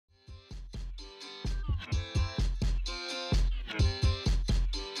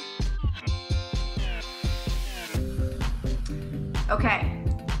Okay,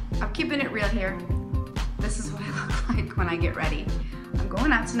 I'm keeping it real here. This is what I look like when I get ready. I'm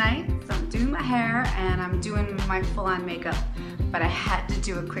going out tonight, so I'm doing my hair and I'm doing my full-on makeup. But I had to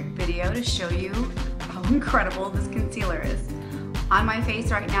do a quick video to show you how incredible this concealer is. On my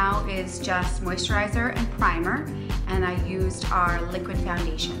face right now is just moisturizer and primer, and I used our liquid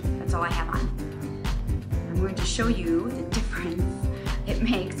foundation. That's all I have on. I'm going to show you the difference it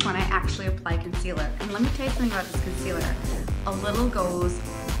makes when I actually apply concealer. And let me tell you something about this concealer. A little goes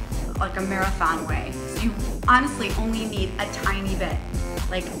like a marathon way. So you honestly only need a tiny bit,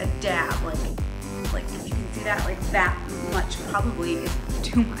 like a dab, like if you can see that, like that much probably is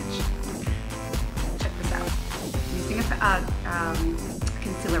too much. Check this out. I'm using a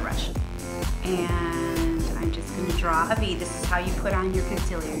concealer brush, and I'm just going to draw a V. This is how you put on your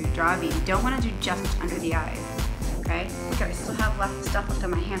concealer. You draw a V. You don't want to do just under the eyes. Okay? Look, I still have stuff left on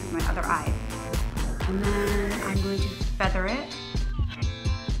my hand from my other eye. And then I'm going to feather it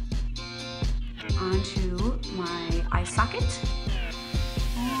onto my eye socket.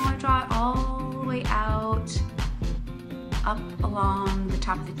 I draw it all the way out, up along the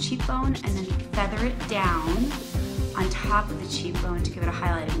top of the cheekbone, and then feather it down on top of the cheekbone to give it a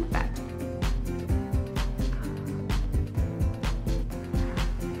highlighting effect.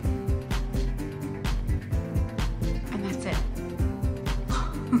 And that's it.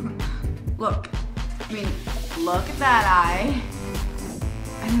 Look, I mean, look at that eye,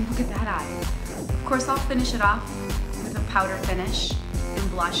 and then look at that eye. Of course, I'll finish it off with a powder finish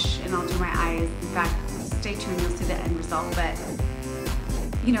and blush, and I'll do my eyes. In fact, stay tuned, you'll see the end result. But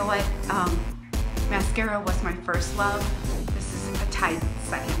you know what? Mascara was my first love. This is a tight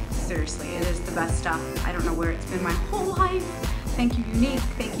second. Seriously, it is the best stuff. I don't know where it's been my whole life. Thank you, Unique.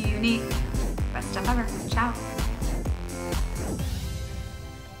 Thank you, Unique. Best stuff ever. Ciao.